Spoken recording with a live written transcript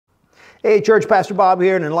Hey, Church, Pastor Bob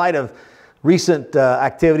here, and in light of recent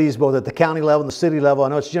activities, both at the county level and the city level, I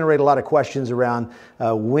know it's generated a lot of questions around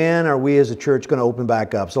when are we as a church going to open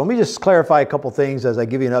back up. So let me just clarify a couple things as I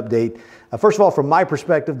give you an update. First of all, from my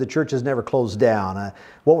perspective, the church has never closed down.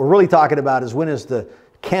 What we're really talking about is when is the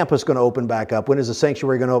campus going to open back up? When is the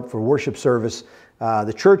sanctuary going to open for worship service?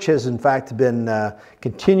 The church has in fact been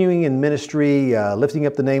continuing in ministry, lifting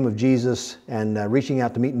up the name of Jesus and reaching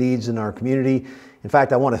out to meet needs in our community. In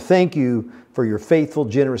fact, I want to thank you for your faithful,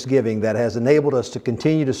 generous giving that has enabled us to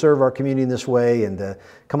continue to serve our community in this way and to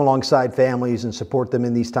come alongside families and support them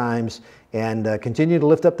in these times and continue to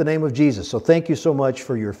lift up the name of Jesus. So thank you so much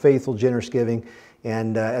for your faithful, generous giving.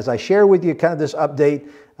 And as I share with you kind of this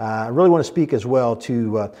update, I really want to speak as well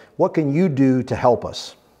to what can you do to help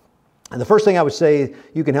us. And the first thing I would say,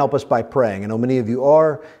 you can help us by praying. I know many of you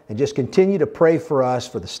are, and just continue to pray for us,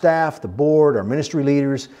 for the staff, the board, our ministry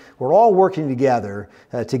leaders. We're all working together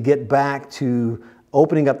to get back to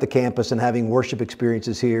opening up the campus and having worship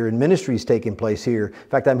experiences here and ministries taking place here. In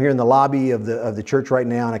fact, I'm here in the lobby of the church right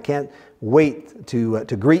now, and I can't wait to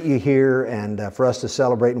greet you here and for us to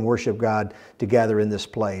celebrate and worship God together in this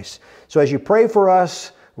place. So as you pray for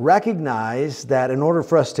us, recognize that in order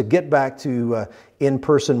for us to get back to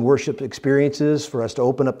in-person worship experiences, for us to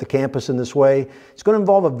open up the campus in this way, it's going to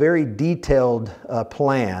involve a very detailed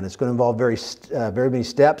plan. It's going to involve very many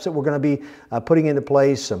steps that we're going to be putting into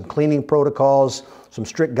place, some cleaning protocols, some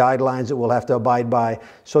strict guidelines that we'll have to abide by.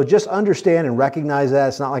 So just understand and recognize that.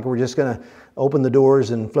 It's not like we're just going to open the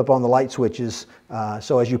doors and flip on the light switches.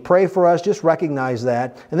 So as you pray for us, just recognize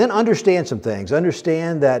that. And then understand some things.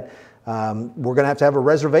 Understand that we're going to have a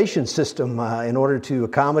reservation system in order to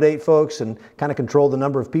accommodate folks and kind of control the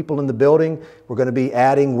number of people in the building. We're going to be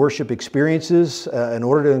adding worship experiences in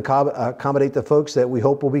order to accommodate the folks that we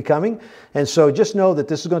hope will be coming. And so just know that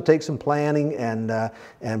this is going to take some planning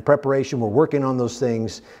and preparation. We're working on those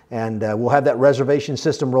things, and we'll have that reservation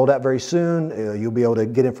system rolled out very soon. You'll be able to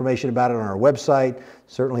get information about it on our website,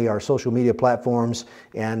 certainly our social media platforms,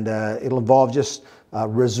 and it'll involve just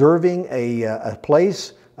reserving a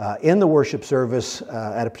place in the worship service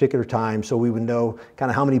at a particular time, so we would know kind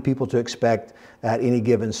of how many people to expect at any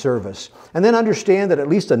given service. And then understand that at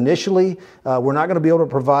least initially, we're not going to be able to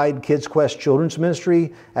provide Kids Quest Children's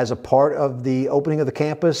Ministry as a part of the opening of the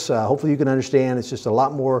campus. Hopefully you can understand it's just a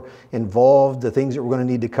lot more involved, the things that we're going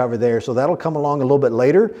to need to cover there. So that'll come along a little bit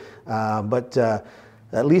later. But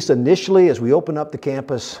at least initially, as we open up the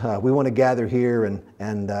campus, we want to gather here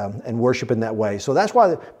and worship in that way. So that's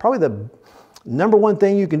why probably the number one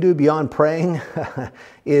thing you can do beyond praying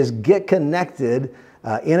is get connected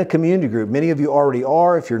in a community group. Many of you already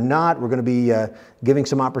are. If you're not, we're going to be giving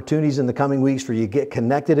some opportunities in the coming weeks for you to get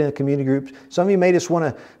connected in a community group. Some of you may just want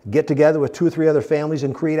to get together with 2 or 3 other families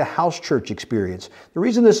and create a house church experience. The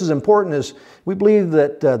reason this is important is we believe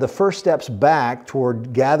that the first steps back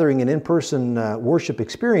toward gathering in in-person worship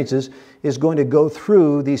experiences is going to go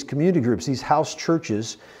through these community groups, these house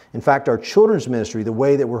churches. In fact, our children's ministry, the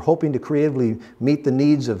way that we're hoping to creatively meet the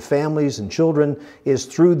needs of families and children is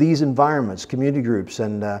through these environments, community groups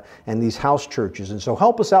and these house churches. And so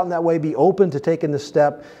help us out in that way, be open to taking this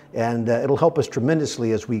step, and it'll help us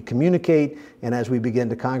tremendously as we communicate and as we begin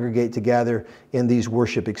to congregate together in these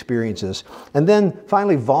worship experiences. And then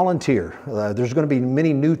finally, volunteer. There's going to be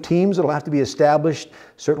many new teams that will have to be established,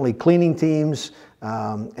 certainly cleaning teams.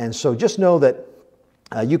 And so just know that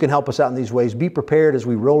you can help us out in these ways. Be prepared as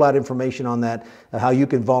we roll out information on that, how you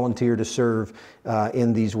can volunteer to serve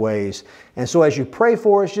in these ways. And so as you pray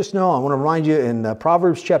for us, just know, I want to remind you in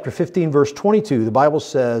Proverbs chapter 15, verse 22, the Bible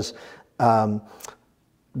says,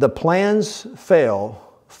 the plans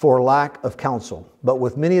fail for lack of counsel, but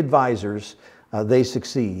with many advisors, they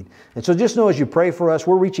succeed. And so just know as you pray for us,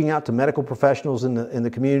 we're reaching out to medical professionals in the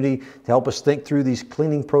community to help us think through these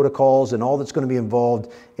cleaning protocols and all that's going to be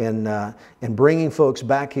involved in bringing folks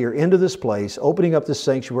back here into this place, opening up this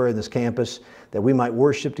sanctuary and this campus that we might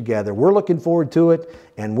worship together. We're looking forward to it.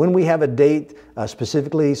 And when we have a date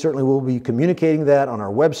specifically, certainly we'll be communicating that on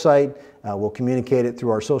our website. We'll communicate it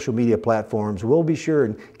through our social media platforms. We'll be sure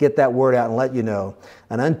and get that word out and let you know.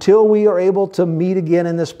 And until we are able to meet again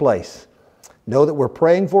in this place, know that we're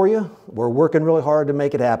praying for you. We're working really hard to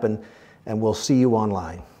make it happen, and we'll see you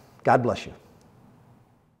online. God bless you.